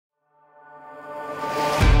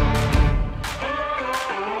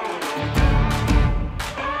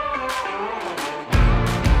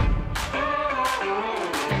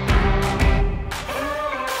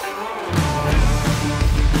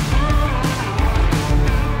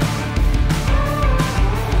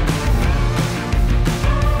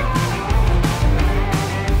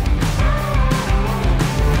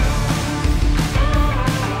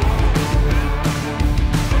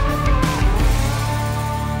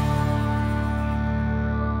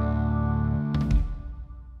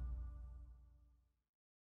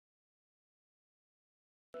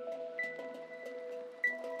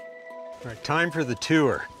All right, time for the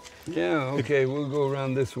tour. Yeah, okay, we'll go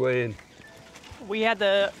around this way. And We had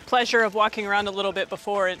the pleasure of walking around a little bit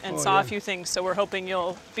before and saw a few things, so we're hoping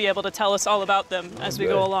you'll be able to tell us all about them as we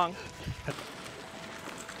go along.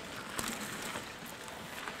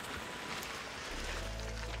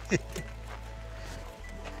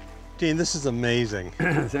 Gene, this is amazing.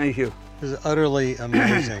 Thank you. This is utterly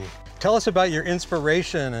amazing. Tell us about your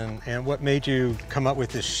inspiration and what made you come up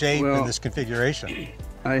with this shape and this configuration.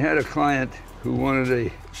 I had a client who wanted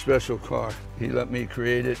a special car. He let me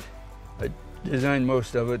create it. I designed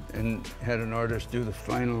most of it and had an artist do the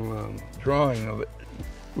final drawing of it.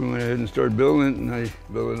 We went ahead and started building it, and I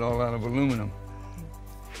built it all out of aluminum.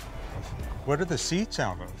 What are the seats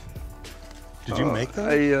out of? Did you make them?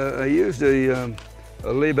 I used a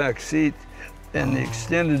layback seat and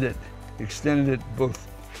extended it both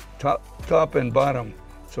top and bottom.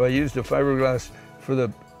 So I used the fiberglass for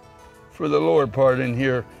the lower part in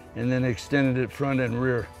here, and then extended it front and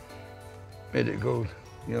rear. Made it go,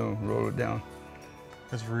 you know, roll it down.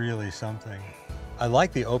 That's really something. I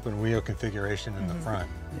like the open wheel configuration in the front.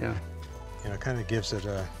 Yeah. You know, it kind of gives it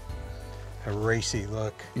a racy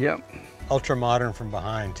look. Yep. Ultra modern from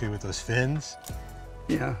behind too, with those fins.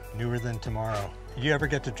 Yeah. Newer than tomorrow. Did you ever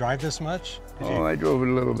get to drive this much? I drove it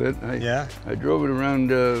a little bit. Yeah? I drove it around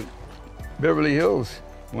Beverly Hills.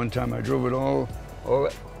 One time I drove it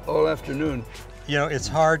all afternoon. You know, it's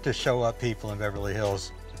hard to show up people in Beverly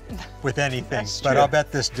Hills with anything, but true. I'll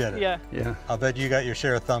bet this did it. Yeah. Yeah. I'll bet you got your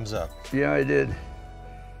share of thumbs up. Yeah, I did.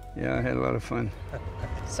 Yeah, I had a lot of fun.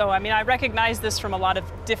 So, I mean, I recognize this from a lot of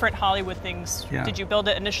different Hollywood things. Yeah. Did you build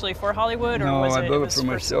it initially for Hollywood, or No, was I built it for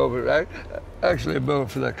myself. Actually, I built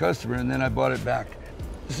it for that customer, and then I bought it back.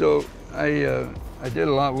 So I did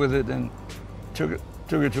a lot with it and took it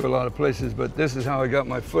to a lot of places, but this is how I got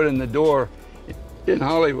my foot in the door in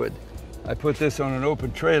Hollywood. I put this on an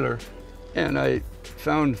open trailer, and I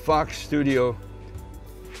found Fox Studio,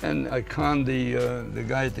 and I conned the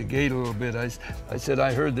guy at the gate a little bit. I said,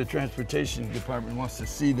 I heard the transportation department wants to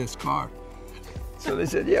see this car. So they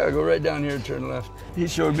said, yeah, go right down here and turn left. He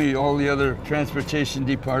showed me all the other transportation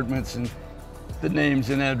departments and the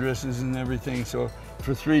names and addresses and everything. So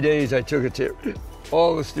for 3 days, I took it to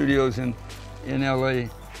all the studios in LA.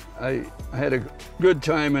 I had a good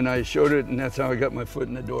time, and I showed it, and that's how I got my foot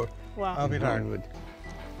in the door. Wow. I'll be darned.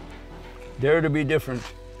 Dare to be different.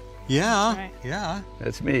 Yeah, Right. yeah.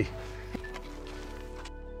 That's me.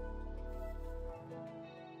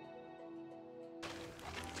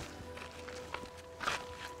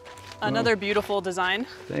 Another beautiful design,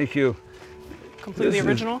 Thank you. completely This is-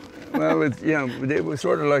 original. Well, it was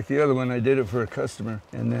sort of like the other one. I did it for a customer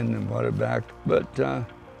and then bought it back. But I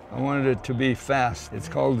wanted it to be fast. It's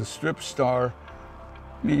called the Strip Star,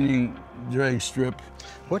 meaning drag strip.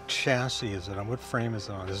 What chassis is it on? What frame is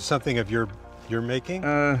it on? Is it something of your making?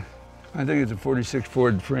 I think it's a 46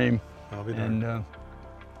 Ford frame. I'll be darned. And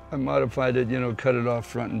I modified it, you know, cut it off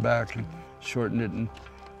front and back and shortened it, and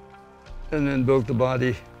then built the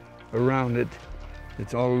body around it.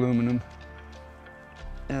 It's all aluminum.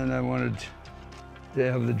 And I wanted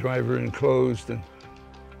to have the driver enclosed, and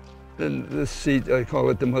then this seat, I call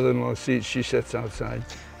it the mother-in-law seat. She sits outside.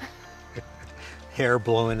 Hair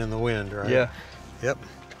blowing in the wind, right? Yeah. Yep.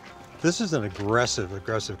 This is an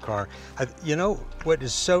aggressive car. You know what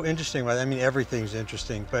is so interesting about it? I mean, everything's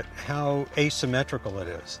interesting, but how asymmetrical it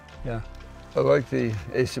is. Yeah. I like the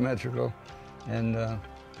asymmetrical, and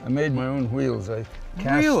I made my own wheels. I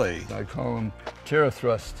cast, Really? I call them Terra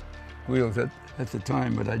Thrust wheels at the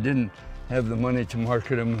time, but I didn't have the money to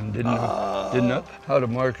market them and didn't know how to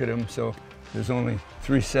market them, so there's only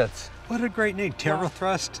 3 sets. What a great name, Terra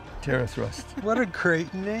Thrust. Terra Thrust. What a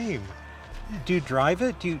great name. Do you drive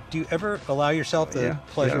it? Do you ever allow yourself the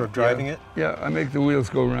pleasure of driving it? Yeah, I make the wheels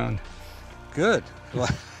go round. Good.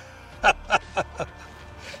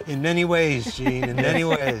 In many ways, Gene, in many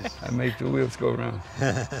ways. I make the wheels go round.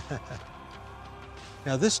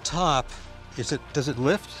 Now this top, does it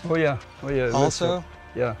lift? Oh yeah, it lifts Also? up.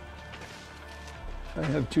 Yeah. I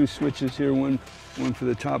have 2 switches here, one for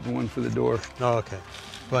the top and one for the door. Oh, okay.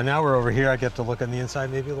 Well, now we're over here. I get to look on the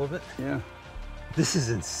inside maybe a little bit. Yeah. This is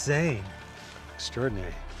insane.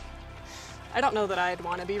 Extraordinary. I don't know that I'd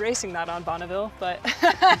want to be racing that on Bonneville, but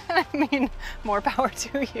I mean, more power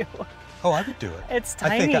to you. Oh, I would do it. It's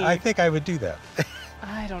tiny. I think I would do that.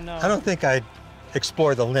 I don't know. I don't think I'd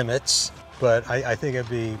explore the limits, but I think it'd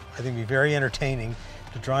be very entertaining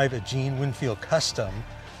to drive a Gene Winfield Custom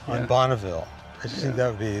on Bonneville. I just think that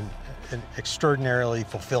would be extraordinarily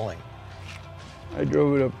fulfilling. I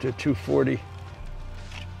drove it up to 240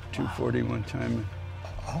 one time.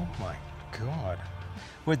 Oh my God.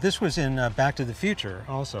 Well, this was in Back to the Future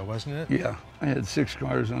also, wasn't it? Yeah, I had 6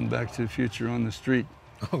 cars on Back to the Future on the street.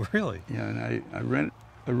 Oh, really? Yeah, and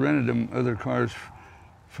I rented them other cars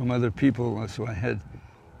from other people, so I had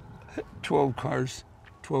 12 cars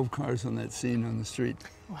on that scene on the street.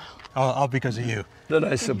 Wow. All because of you. That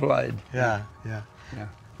I supplied. Yeah. Yeah. Well,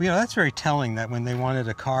 you know, that's very telling that when they wanted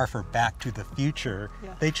a car for Back to the Future,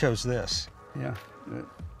 they chose this. Yeah,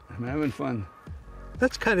 I'm having fun.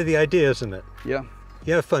 That's kind of the idea, isn't it? Yeah.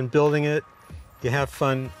 You have fun building it, you have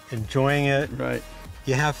fun enjoying it, Right.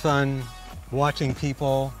 you have fun watching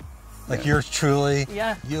people like yours truly,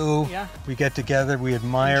 we get together, we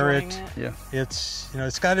admire Enjoying it. Yeah. It's, you know,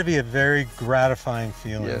 it's got to be a very gratifying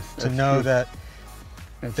feeling Yes, to that's know true. that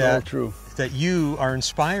That's all true. that you are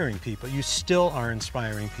inspiring people. You still are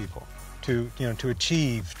inspiring people to, you know, to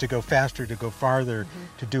achieve, to go faster, to go farther,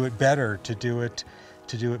 to do it better, to do it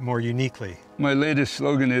more uniquely. My latest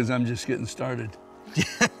slogan is, I'm just getting started.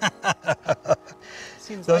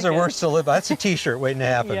 Those are words to live by. That's a t-shirt waiting to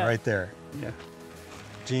happen right there. Yeah.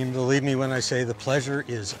 Gene, believe me when I say the pleasure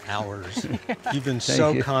is ours. You've been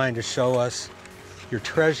so kind to show us your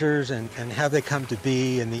treasures and how they come to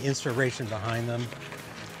be and the inspiration behind them.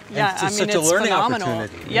 Yeah, it's I mean, such it's a learning phenomenal.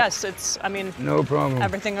 opportunity. Yes, it's, I mean, No problem.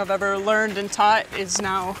 everything I've ever learned and taught is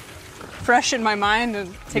now fresh in my mind,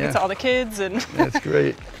 and take it to all the kids and That's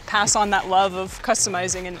great. pass on that love of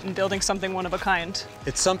customizing and building something one of a kind.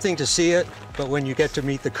 It's something to see it, but when you get to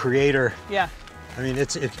meet the creator, Yeah. I mean,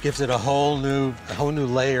 it gives it a whole new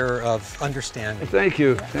layer of understanding. Thank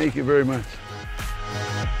you. Thank you very much.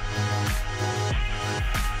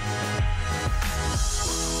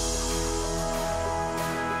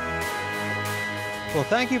 Well,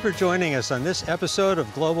 thank you for joining us on this episode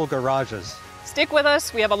of Global Garages. Stick with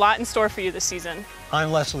us. We have a lot in store for you this season.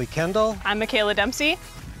 I'm Leslie Kendall. I'm Michaela Dempsey.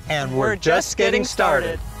 And we're just getting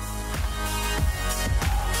started.